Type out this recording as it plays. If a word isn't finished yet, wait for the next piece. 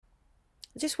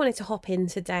I just wanted to hop in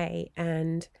today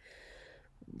and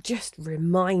just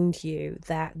remind you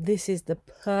that this is the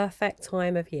perfect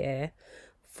time of year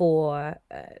for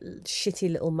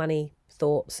shitty little money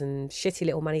thoughts and shitty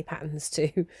little money patterns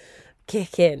to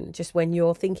kick in. Just when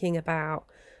you're thinking about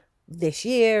this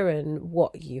year and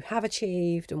what you have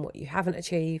achieved and what you haven't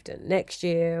achieved, and next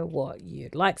year what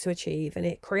you'd like to achieve, and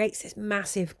it creates this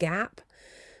massive gap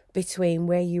between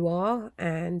where you are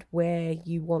and where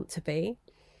you want to be.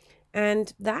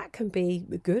 And that can be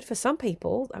good for some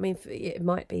people. I mean, it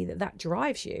might be that that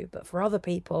drives you, but for other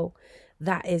people,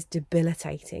 that is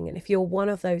debilitating. And if you're one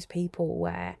of those people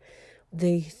where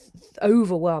the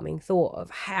overwhelming thought of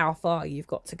how far you've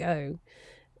got to go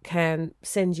can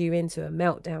send you into a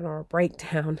meltdown or a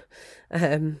breakdown,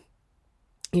 I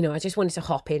just wanted to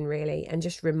hop in really and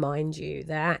just remind you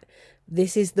that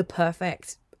this is the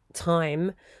perfect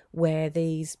time where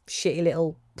these shitty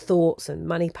little thoughts and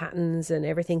money patterns and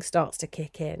everything starts to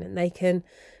kick in, and they can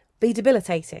be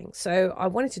debilitating. So I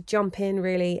wanted to jump in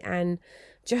really and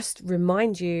just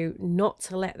remind you not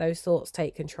to let those thoughts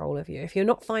take control of you. If you're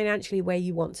not financially where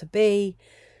you want to be,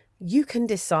 you can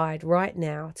decide right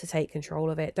now to take control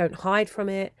of it. Don't hide from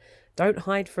it. Don't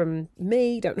hide from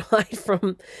me. Don't hide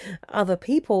from other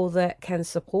people that can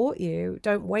support you.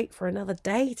 Don't wait for another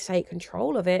day to take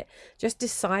control of it. Just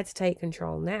decide to take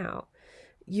control now.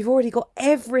 You've already got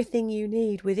everything you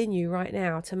need within you right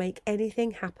now to make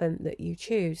anything happen that you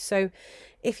choose. So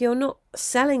if you're not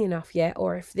selling enough yet,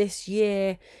 or if this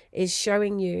year is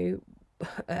showing you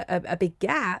a big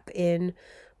gap in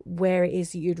where it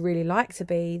is that you'd really like to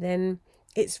be, then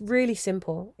it's really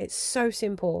simple. It's so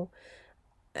simple.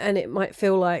 And it might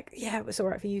feel like, yeah, it's all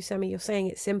right for you, Sammy. You're saying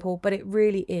it's simple, but it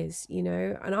really is,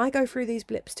 And I go through these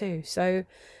blips too. So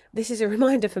this is a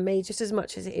reminder for me just as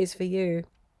much as it is for you,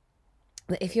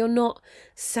 that if you're not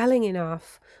selling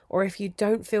enough, or if you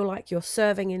don't feel like you're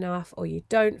serving enough, or you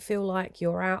don't feel like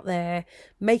you're out there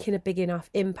making a big enough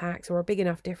impact or a big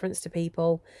enough difference to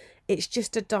people, it's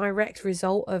just a direct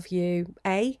result of you,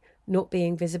 A, not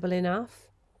being visible enough,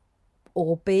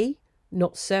 or B,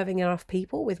 not serving enough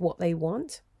people with what they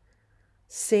want,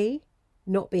 C,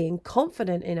 not being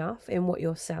confident enough in what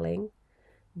you're selling,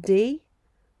 D,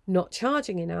 not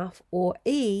charging enough, or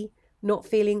E, not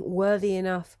feeling worthy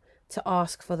enough to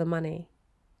ask for the money.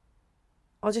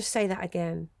 I'll just say that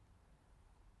again.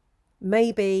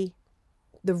 Maybe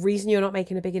the reason you're not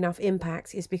making a big enough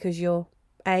impact is because you're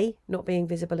A, not being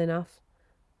visible enough,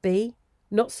 B,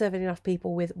 not serving enough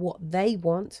people with what they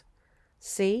want,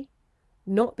 C,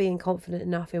 not being confident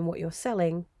enough in what you're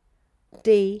selling,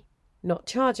 D, not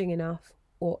charging enough,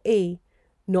 or E,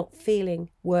 not feeling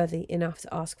worthy enough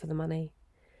to ask for the money.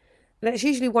 And it's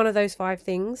usually one of those 5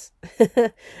 things.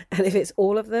 And if it's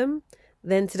all of them,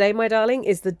 then today, my darling,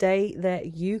 is the day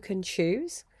that you can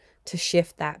choose to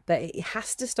shift that. But it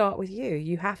has to start with you.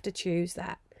 You have to choose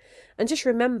that. And just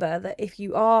remember that if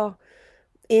you are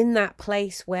in that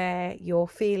place where you're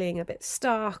feeling a bit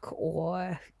stuck,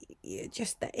 or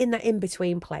just in that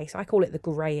in-between place, I call it the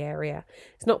grey area.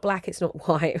 It's not black, it's not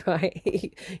white,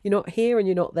 right? You're not here and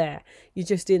you're not there. You're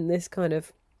just in this kind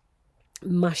of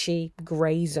mushy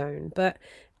grey zone. But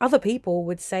other people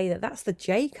would say that that's the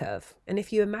J curve. And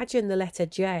if you imagine the letter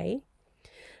J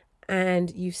and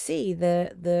you see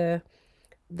that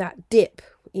dip,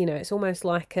 it's almost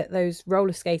like at those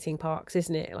roller skating parks,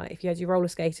 isn't it? Like if you had your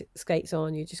skates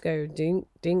on, you just go dink,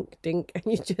 dink, dink, and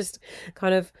you just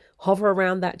kind of hover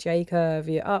around that J curve.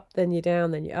 You're up, then you're down,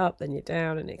 then you're up, then you're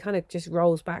down, and it kind of just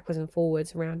rolls backwards and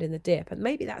forwards around in the dip. And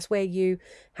maybe that's where you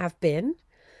have been.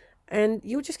 And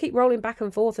you'll just keep rolling back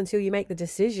and forth until you make the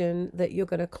decision that you're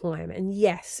going to climb. And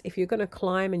yes, if you're going to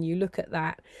climb and you look at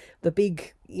that, the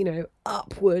big,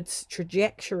 upwards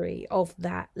trajectory of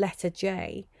that letter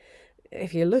J,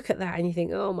 if you look at that and you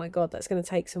think, oh my God, that's going to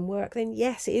take some work, then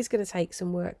yes, it is going to take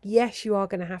some work. Yes, you are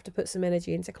going to have to put some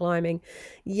energy into climbing.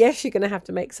 Yes, you're going to have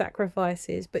to make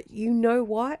sacrifices. But you know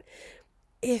what?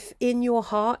 If in your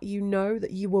heart you know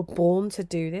that you were born to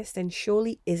do this, then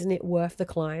surely isn't it worth the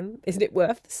climb? Isn't it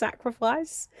worth the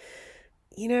sacrifice?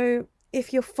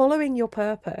 If you're following your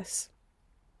purpose,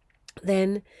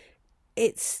 then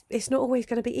it's not always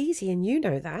going to be easy, and you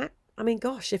know that. I mean,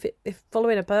 gosh, if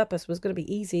following a purpose was going to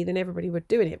be easy, then everybody would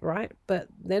doing it, right? But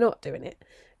they're not doing it.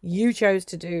 You chose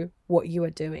to do what you are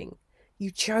doing.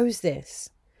 You chose this,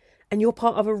 and you're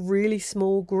part of a really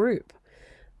small group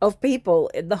of people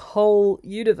in the whole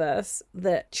universe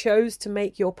that chose to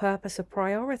make your purpose a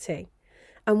priority.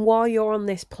 And while you're on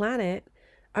this planet,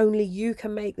 only you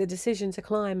can make the decision to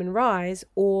climb and rise,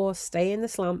 or stay in the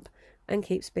slump and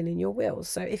keep spinning your wheels.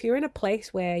 So if you're in a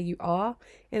place where you are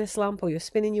in a slump or you're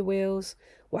spinning your wheels,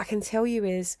 what I can tell you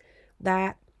is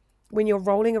that when you're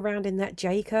rolling around in that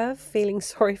J curve, feeling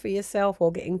sorry for yourself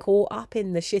or getting caught up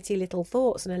in the shitty little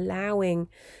thoughts and allowing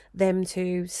them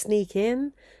to sneak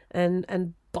in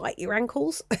and bite your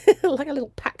ankles like a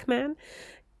little Pac-Man,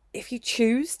 if you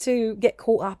choose to get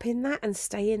caught up in that and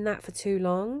stay in that for too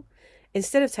long,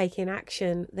 instead of taking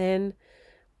action, then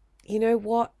you know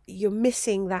what? You're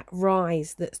missing that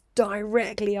rise that's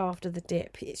directly after the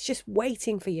dip. It's just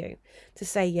waiting for you to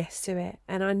say yes to it.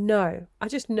 And I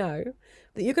just know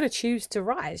that you're going to choose to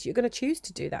rise. You're going to choose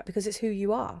to do that because it's who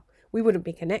you are. We wouldn't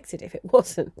be connected if it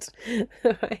wasn't,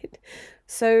 right?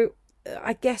 So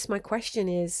I guess my question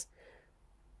is,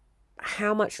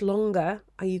 how much longer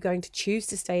are you going to choose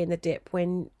to stay in the dip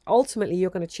when ultimately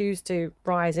you're going to choose to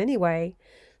rise anyway?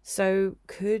 So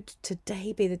could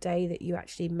today be the day that you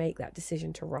actually make that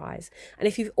decision to rise? And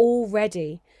if you've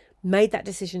already made that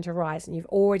decision to rise and you've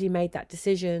already made that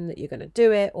decision that you're going to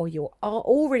do it, or you are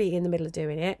already in the middle of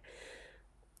doing it,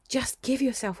 just give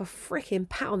yourself a freaking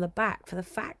pat on the back for the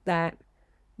fact that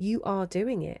you are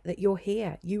doing it, that you're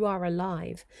here, you are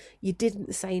alive. You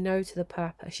didn't say no to the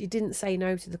purpose. You didn't say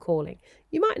no to the calling.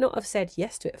 You might not have said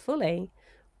yes to it fully,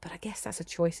 but I guess that's a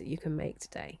choice that you can make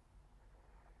today.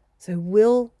 So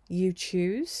will you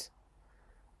choose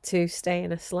to stay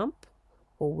in a slump,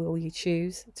 or will you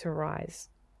choose to rise?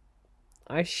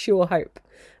 I sure hope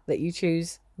that you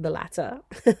choose the latter.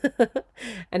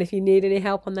 And if you need any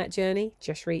help on that journey,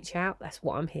 just reach out. That's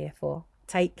what I'm here for.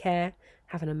 Take care.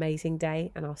 Have an amazing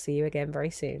day, and I'll see you again very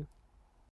soon.